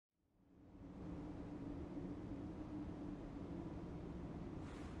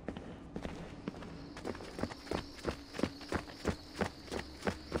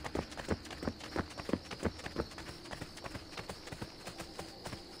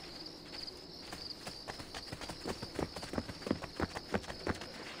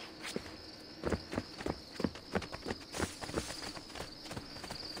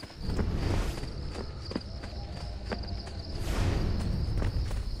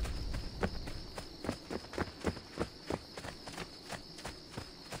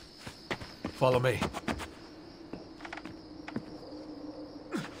Follow me.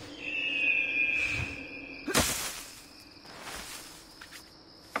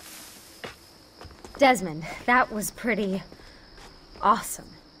 Desmond, that was pretty awesome.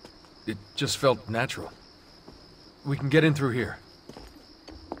 It just felt natural. We can get in through here.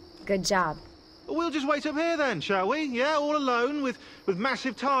 Good job. We'll just wait up here then, shall we? Yeah, all alone, with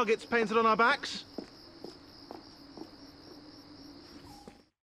massive targets painted on our backs?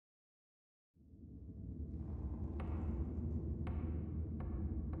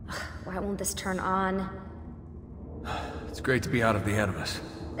 Why won't this turn on? It's great to be out of the Animus.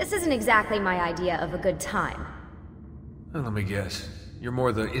 This isn't exactly my idea of a good time. Well, let me guess. You're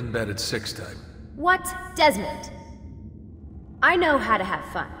more the embedded 6 type. What? Desmond? I know how to have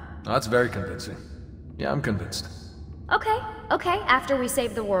fun. Oh, that's very convincing. Yeah, I'm convinced. Okay, after we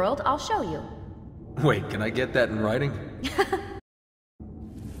save the world, I'll show you. Wait, can I get that in writing?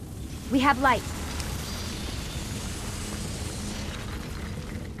 We have light.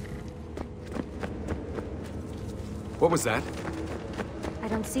 What was that? I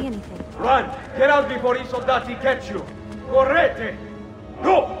don't see anything. Run! Get out before I soldati catch you! Correte!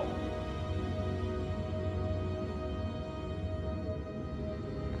 Go!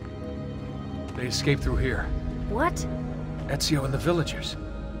 They escaped through here. What? Ezio and the villagers.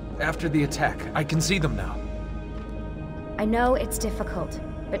 After the attack, I can see them now. I know it's difficult,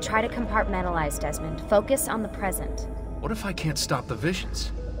 but try to compartmentalize, Desmond. Focus on the present. What if I can't stop the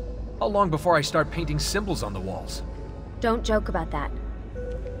visions? How long before I start painting symbols on the walls? Don't joke about that.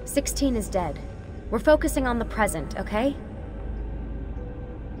 16 is dead. We're focusing on the present, okay?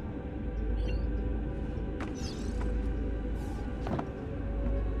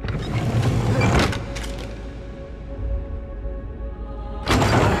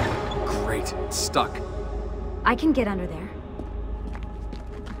 Great, it's stuck. I can get under there.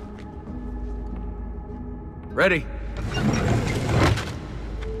 Ready?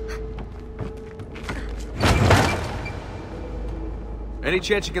 Any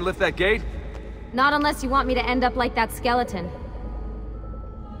chance you can lift that gate? Not unless you want me to end up like that skeleton.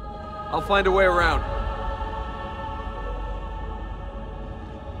 I'll find a way around.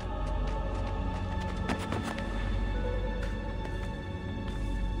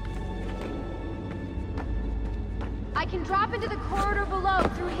 I can drop into the corridor below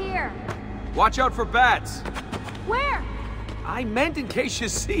through here. Watch out for bats. Where? I meant in case you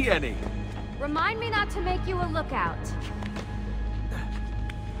see any. Remind me not to make you a lookout.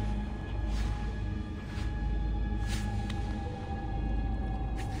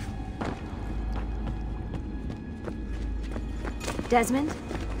 Desmond?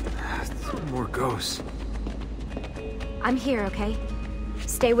 More ghosts. I'm here, okay?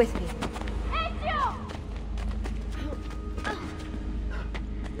 Stay with me.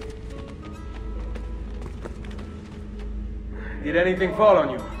 Did anything fall on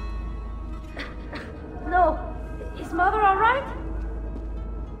you? No. Is Mother all right?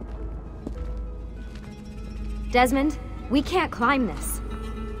 Desmond, we can't climb this.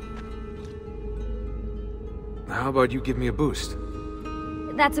 How about you give me a boost?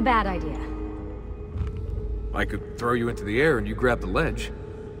 That's a bad idea. I could throw you into the air and you grab the ledge.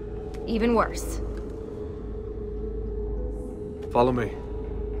 Even worse. Follow me.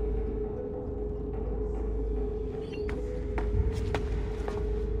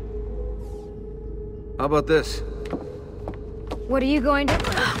 How about this? What are you going to...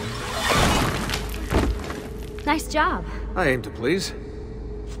 Nice job. I aim to please.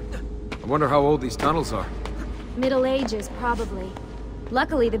 I wonder how old these tunnels are. Middle Ages, probably.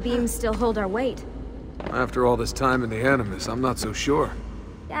 Luckily, the beams still hold our weight. After all this time in the Animus, I'm not so sure.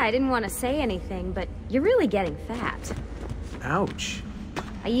 Yeah, I didn't want to say anything, but you're really getting fat. Ouch.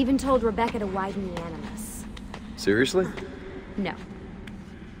 I even told Rebecca to widen the Animus. Seriously? No.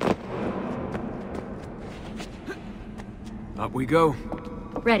 Up we go.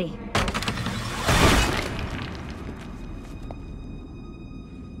 Ready.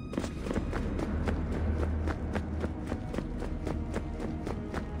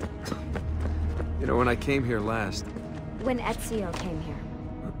 You know, when I came here last... When Ezio came here.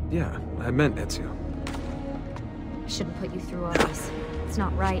 Yeah, I meant Ezio. I shouldn't put you through all this. It's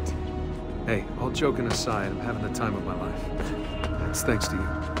not right. Hey, all joking aside, I'm having the time of my life. It's thanks to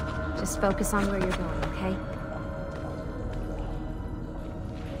you. Just focus on where you're going, okay?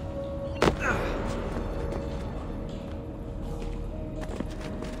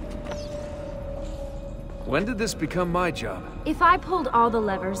 When did this become my job? If I pulled all the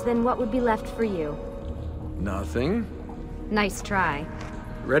levers, then what would be left for you? Nothing. Nice try.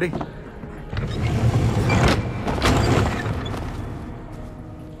 Ready?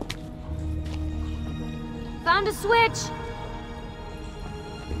 Found a switch!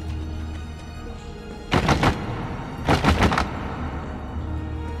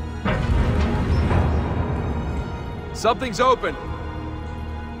 Something's open.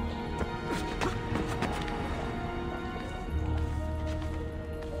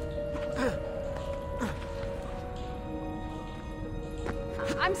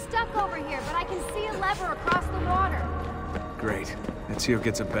 I'm stuck over here, but I can see a lever across the water. Great. Ezio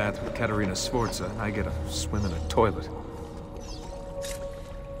gets a bath with Katerina Sforza, and I get a swim in a toilet.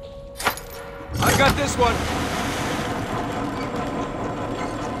 I got this one!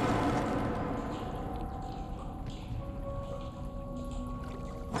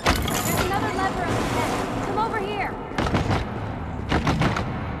 There's another lever up ahead. Come over here.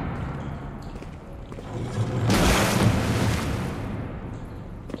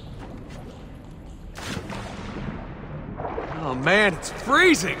 Oh man, it's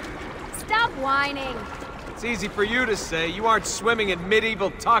freezing! Stop whining. It's easy for you to say. You aren't swimming in medieval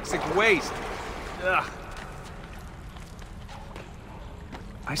toxic waste. Ugh.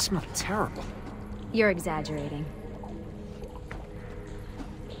 I smell terrible. You're exaggerating.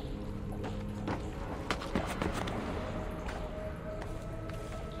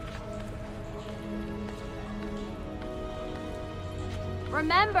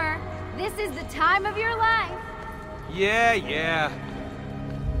 Remember, this is the time of your life. Yeah.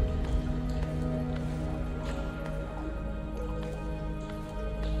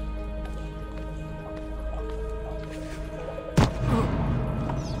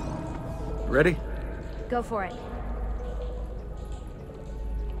 Ready? Go for it.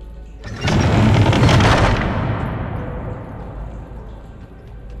 Okay,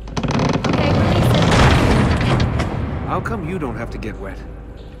 release it. How come you don't have to get wet?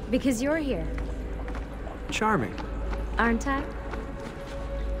 Because you're here, Charming. aren't I?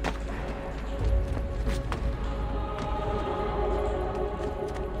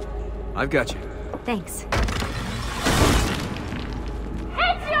 I've got you. Thanks.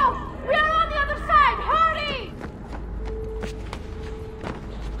 Ezio! We are on the other side! Hurry!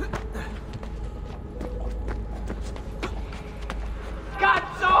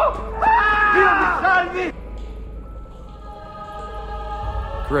 Cazzo! Ah! Salvi!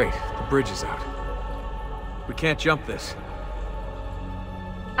 Great. The bridge is out. We can't jump this.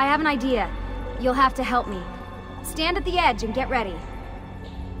 I have an idea. You'll have to help me. Stand at the edge and get ready.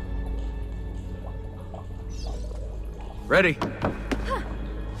 Ready?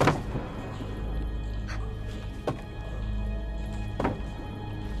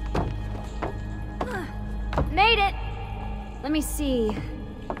 Made it! Let me see.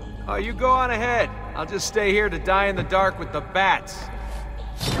 Oh, you go on ahead. I'll just stay here to die in the dark with the bats.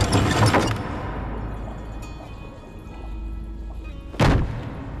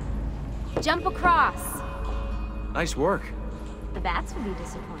 Jump across. Nice work. The bats would be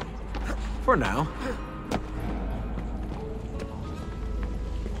disappointed. For now.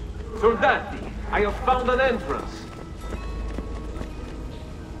 Soldati, I have found an entrance.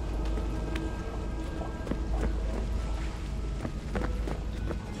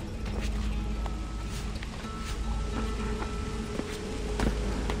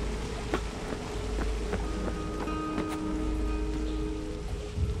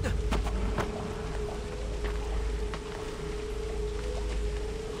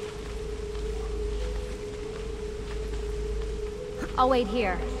 I'll wait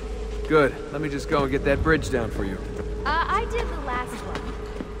here. Good. Let me just go and get that bridge down for you. I did the last one.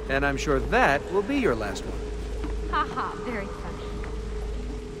 And I'm sure that will be your last one. Haha, very funny.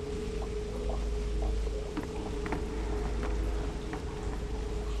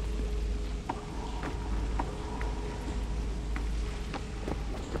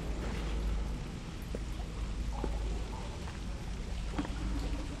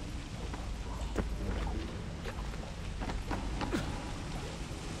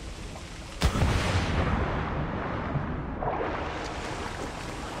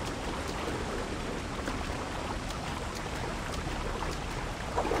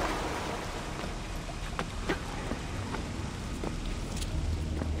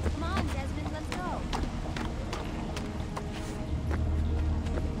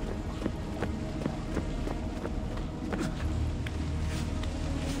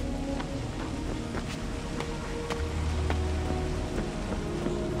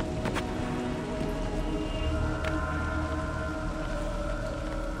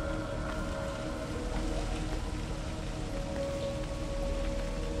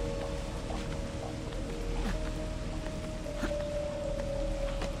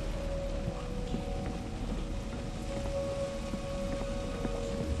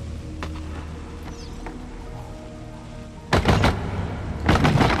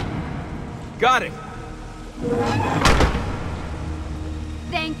 Got it!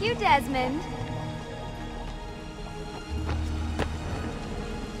 Thank you, Desmond.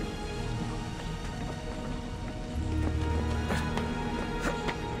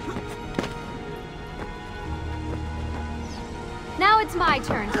 Now it's my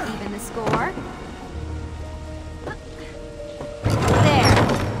turn to even the score. There.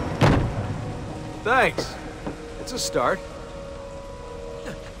 Thanks. It's a start.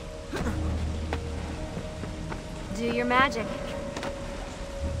 Do your magic.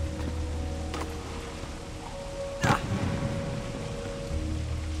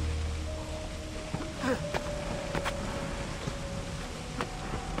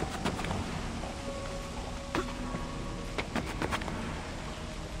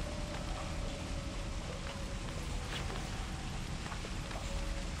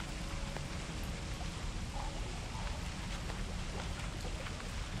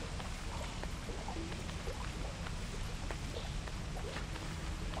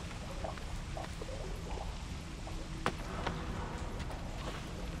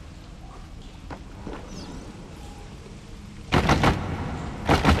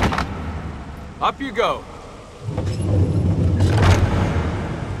 Up you go.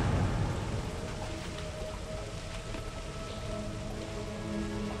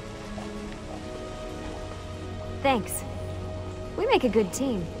 Thanks. We make a good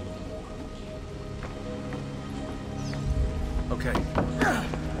team. Okay.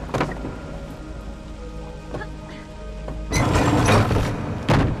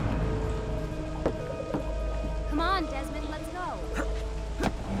 Come on, Desmond, let's go.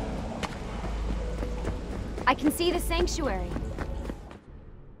 I can see the sanctuary.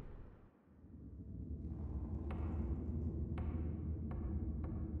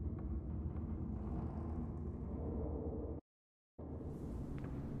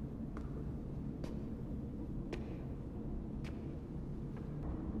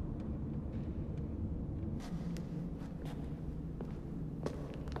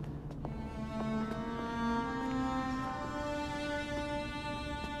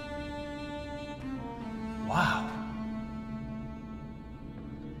 Wow.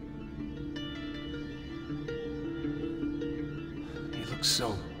 He looks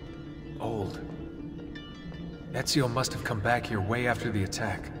so old. Ezio must have come back here way after the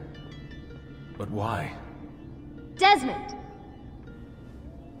attack. But why? Desmond!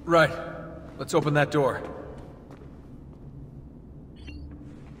 Right. Let's open that door.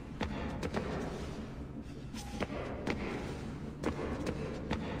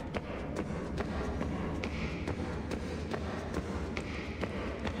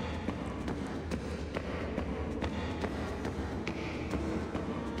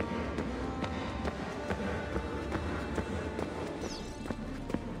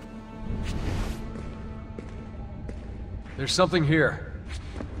 There's something here.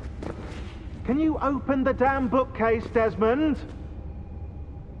 Can you open the damn bookcase, Desmond?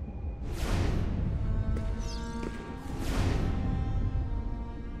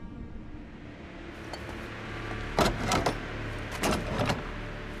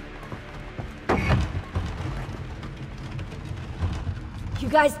 You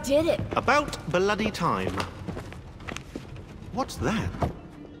guys did it! About bloody time. What's that?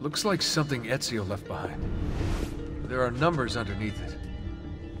 Looks like something Ezio left behind. There are numbers underneath it.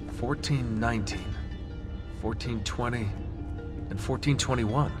 1419, 1420, and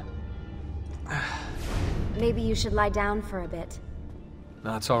 1421. Maybe you should lie down for a bit.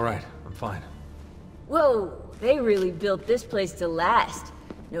 No, it's all right. I'm fine. Whoa, they really built this place to last.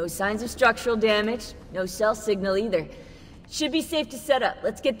 No signs of structural damage, no cell signal either. Should be safe to set up.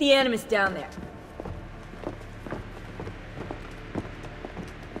 Let's get the Animus down there.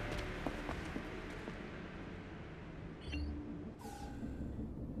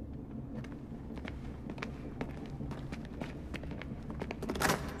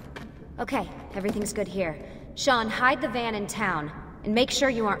 Okay, everything's good here. Sean, hide the van in town, and make sure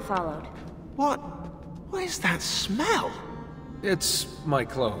you aren't followed. What is that smell? It's my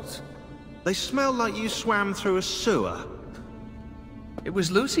clothes. They smell like you swam through a sewer. It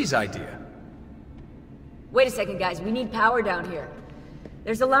was Lucy's idea. Wait a second, guys. We need power down here.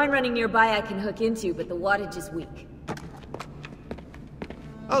 There's a line running nearby I can hook into, but the wattage is weak.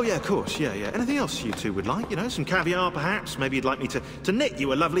 Oh yeah, of course, yeah. Anything else you two would like? You know, some caviar perhaps? Maybe you'd like me to knit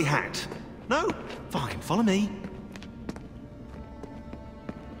you a lovely hat? No? Fine, follow me.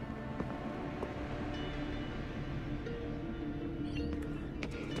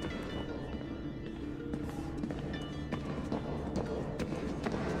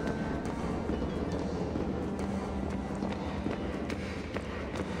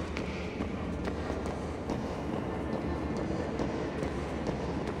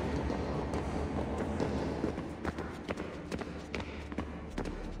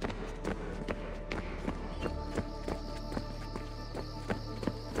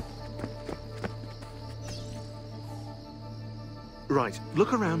 Right,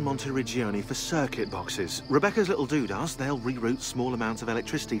 look around Monteriggioni for circuit boxes. Rebecca's little doodahs, they'll reroute small amounts of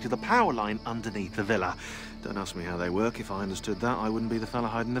electricity to the power line underneath the villa. Don't ask me how they work. If I understood that, I wouldn't be the fella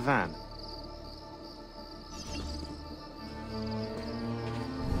hiding the van.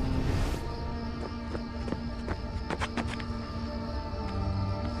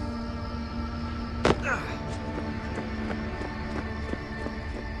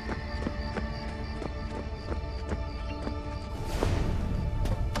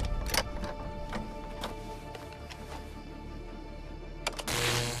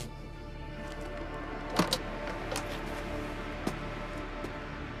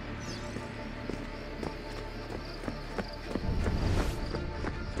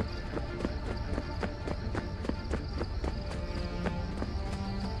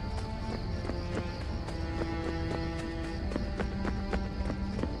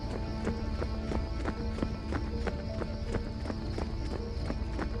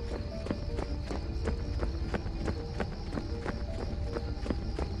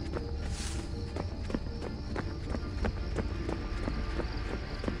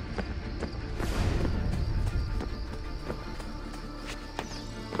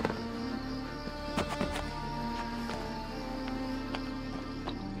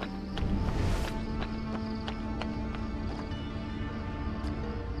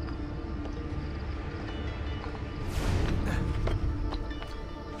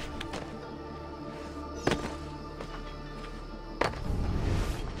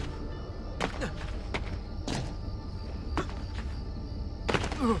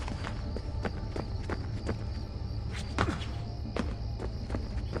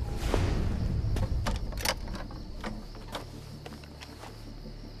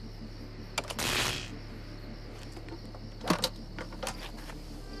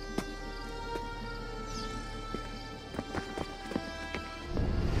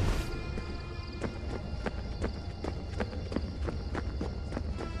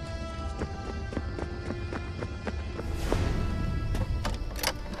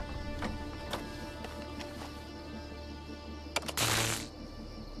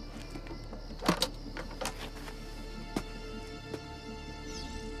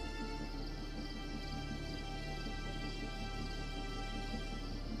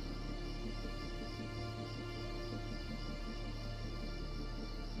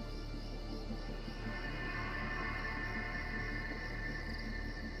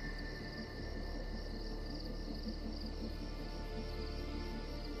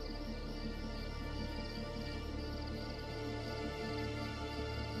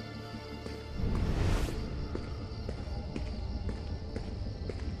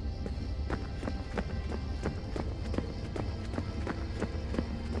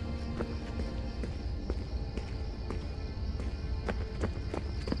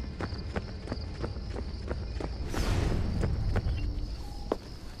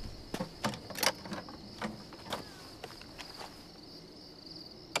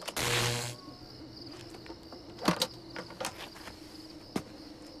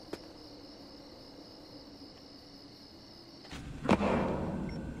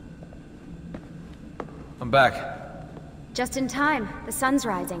 I'm back. Just in time. The sun's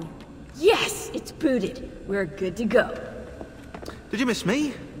rising. Yes, it's booted. We're good to go. Did you miss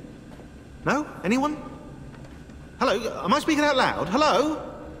me? No? Anyone? Hello? Am I speaking out loud?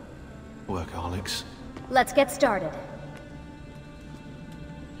 Hello? Workaholics. Let's get started.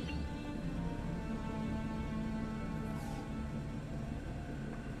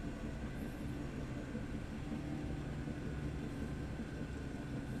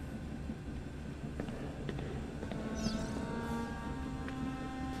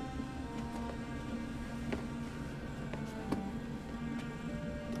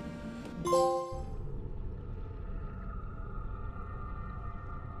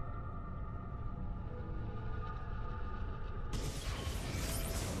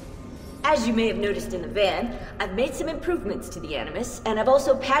 As you may have noticed in the van, I've made some improvements to the Animus, and I've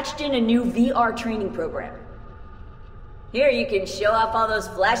also patched in a new VR training program. Here you can show off all those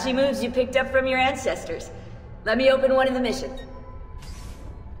flashy moves you picked up from your ancestors. Let me open one of the missions.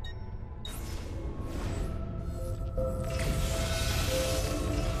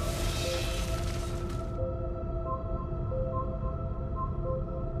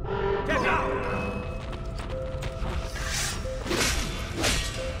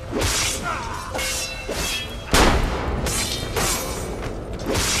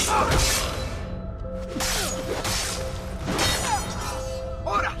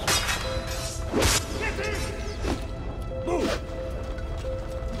 Move!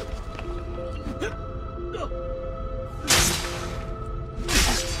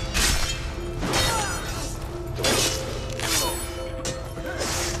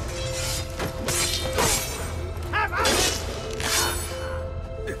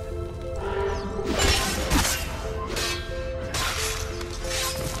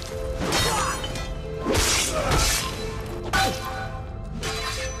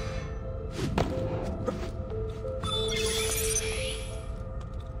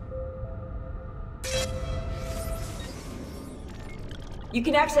 You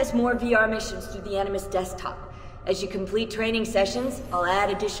can access more VR missions through the Animus desktop. As you complete training sessions, I'll add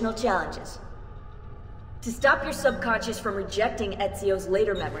additional challenges. To stop your subconscious from rejecting Ezio's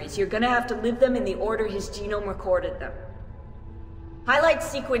later memories, you're gonna have to live them in the order his genome recorded them. Highlight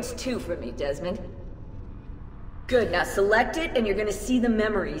sequence 2 for me, Desmond. Good, now select it and you're gonna see the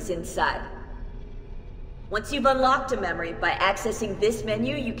memories inside. Once you've unlocked a memory, by accessing this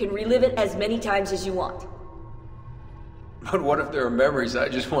menu, you can relive it as many times as you want. But what if there are memories I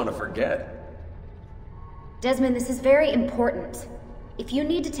just want to forget? Desmond, this is very important. If you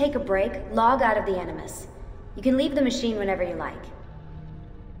need to take a break, log out of the Animus. You can leave the machine whenever you like.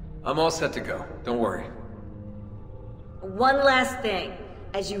 I'm all set to go. Don't worry. One last thing.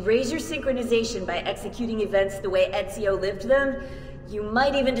 As you raise your synchronization by executing events the way Ezio lived them, you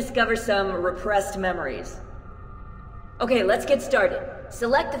might even discover some repressed memories. Okay, let's get started.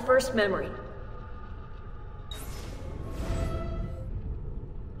 Select the first memory.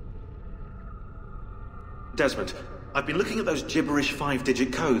 Desmond, I've been looking at those gibberish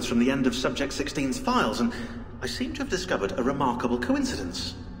 5-digit codes from the end of Subject 16's files, and I seem to have discovered a remarkable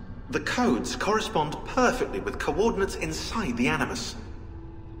coincidence. The codes correspond perfectly with coordinates inside the Animus.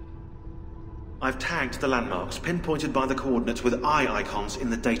 I've tagged the landmarks, pinpointed by the coordinates with eye icons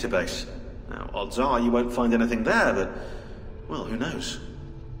in the database. Now, odds are you won't find anything there, but, well, who knows?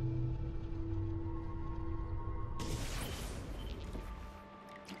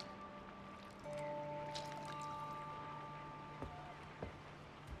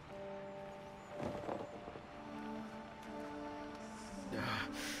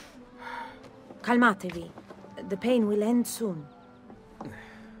 Calmatevi. The pain will end soon.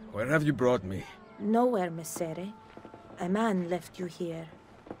 Where have you brought me? Nowhere, Messere. A man left you here.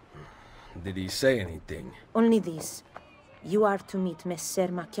 Did he say anything? Only this. You are to meet Messer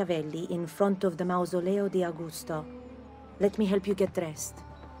Machiavelli in front of the Mausoleo di Augusto. Let me help you get dressed.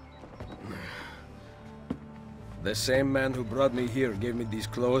 The same man who brought me here gave me these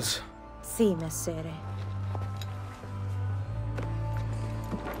clothes? Si, Messere.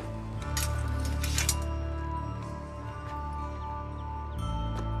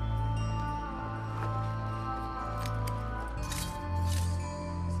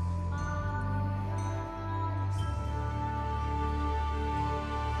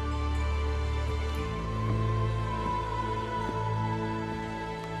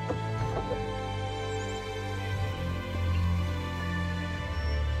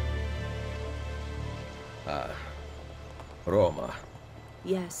 Roma.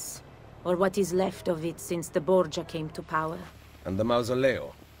 Yes. Or what is left of it since the Borgia came to power. And the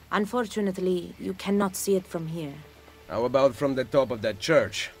Mausoleo? Unfortunately, you cannot see it from here. How about from the top of that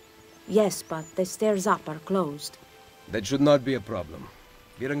church? Yes, but the stairs up are closed. That should not be a problem.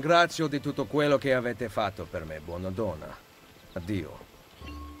 Vi ringrazio di tutto quello che avete fatto per me, buona donna. Addio.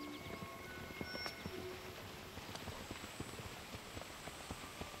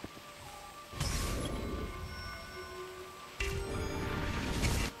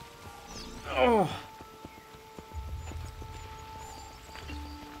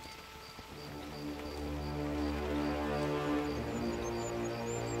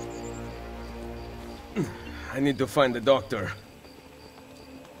 I need to find the doctor.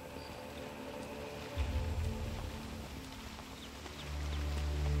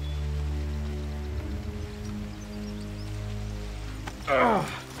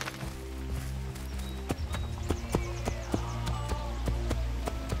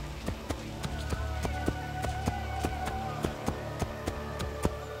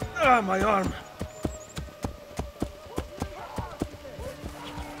 My arm.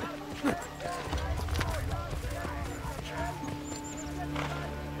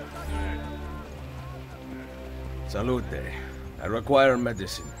 Salute. I require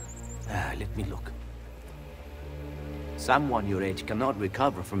medicine. Let me look. Someone your age cannot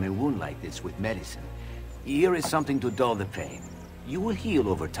recover from a wound like this with medicine. Here is something to dull the pain. You will heal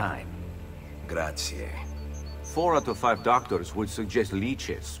over time. Grazie. 4 out of 5 doctors would suggest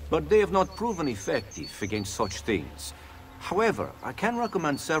leeches, but they have not proven effective against such things. However, I can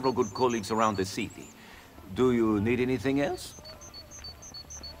recommend several good colleagues around the city. Do you need anything else?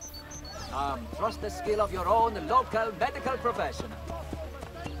 Trust the skill of your own local medical professional.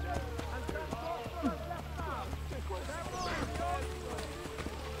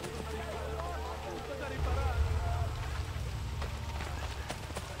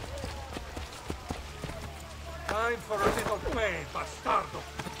 Time for a little play, bastardo!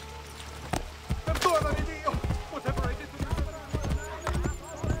 Perdonami, Dio! Whatever I did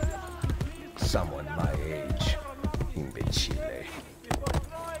to Someone my age. Imbecile.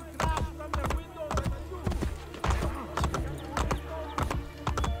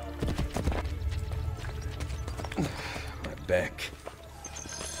 back.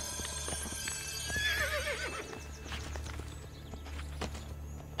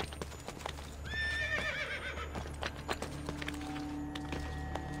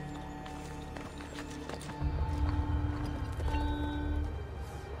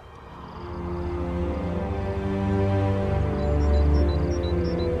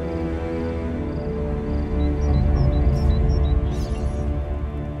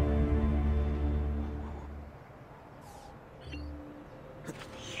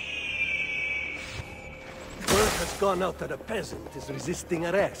 Gone out that a peasant is resisting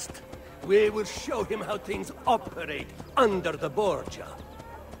arrest. We will show him how things operate under the Borgia.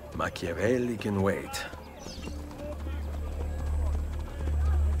 Machiavelli can wait.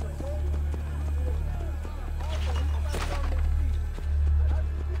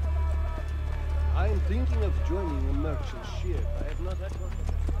 I'm thinking of joining a merchant ship. I have not had one.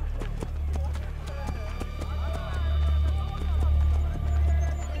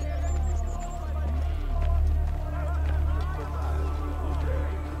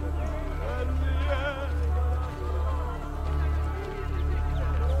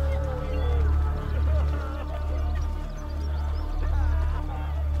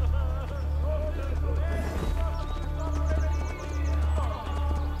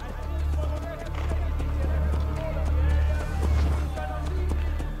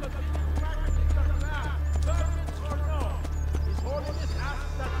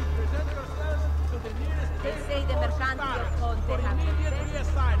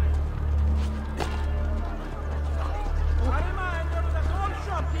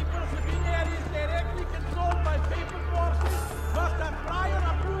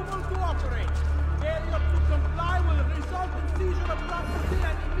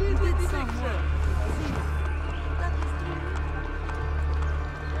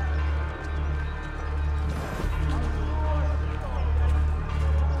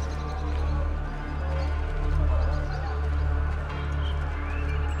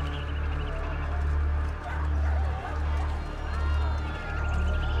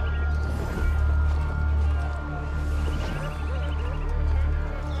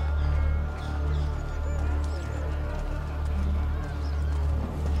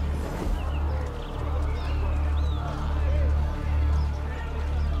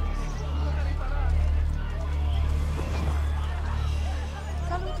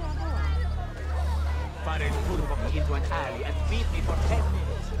 Into an alley and beat me for 10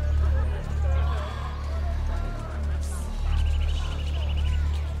 minutes.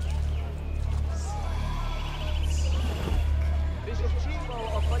 Bishop Chico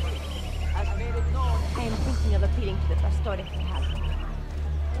of Police has made it known. I am thinking of appealing to the Pastore Real.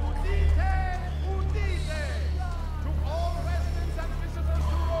 Udite! To all residents and visitors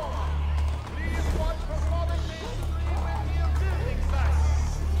to Roma, please watch for falling masonry when near building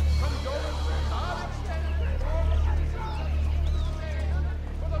sites. Condolences are extended to all the citizens of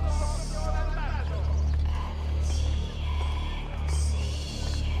for the Ozxioan ambassador.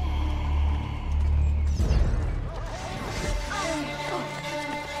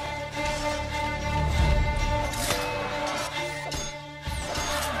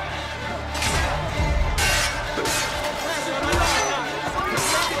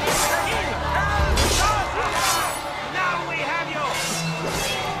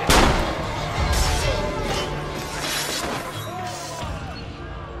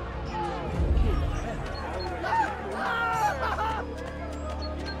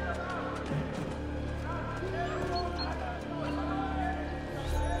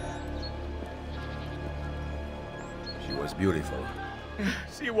 Beautiful.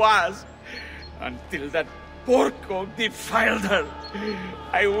 She was, until that porco defiled her.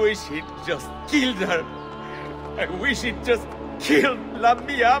 I wish he'd just killed her. I wish he'd just killed La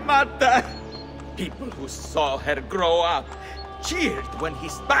Mia Amata. People who saw her grow up cheered when he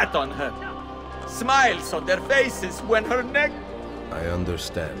spat on her. Smiles on their faces when her neck... I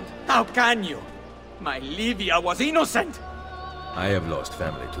understand. How can you? My Livia was innocent. I have lost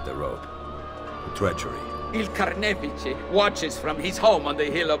family to the rope. To treachery. Il Carnefice watches from his home on the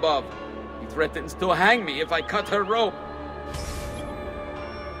hill above. He threatens to hang me if I cut her rope.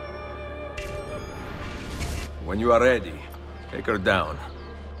 When you are ready, take her down.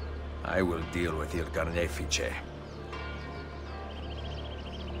 I will deal with Il Carnefice.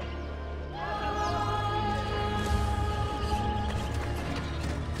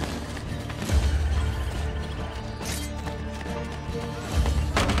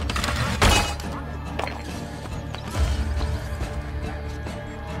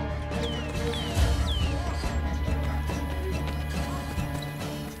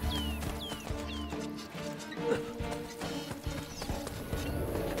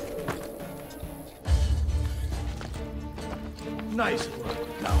 Nice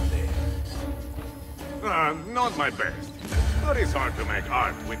work down there. Not my best. But it's hard to make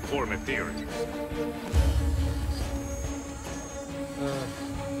art with poor materials.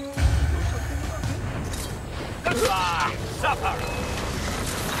 Suffer!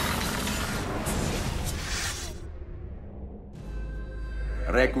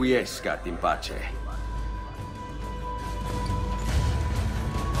 Requiescat in pace.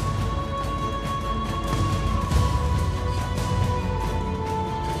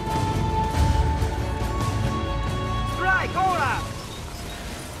 Strike, ora!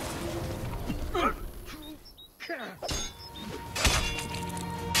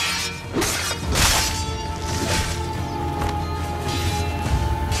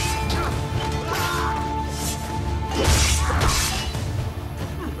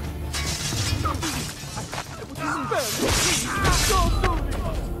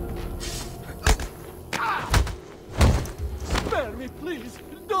 Spare me, please!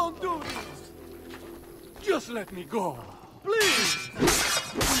 Don't do this! Just let me go! Please!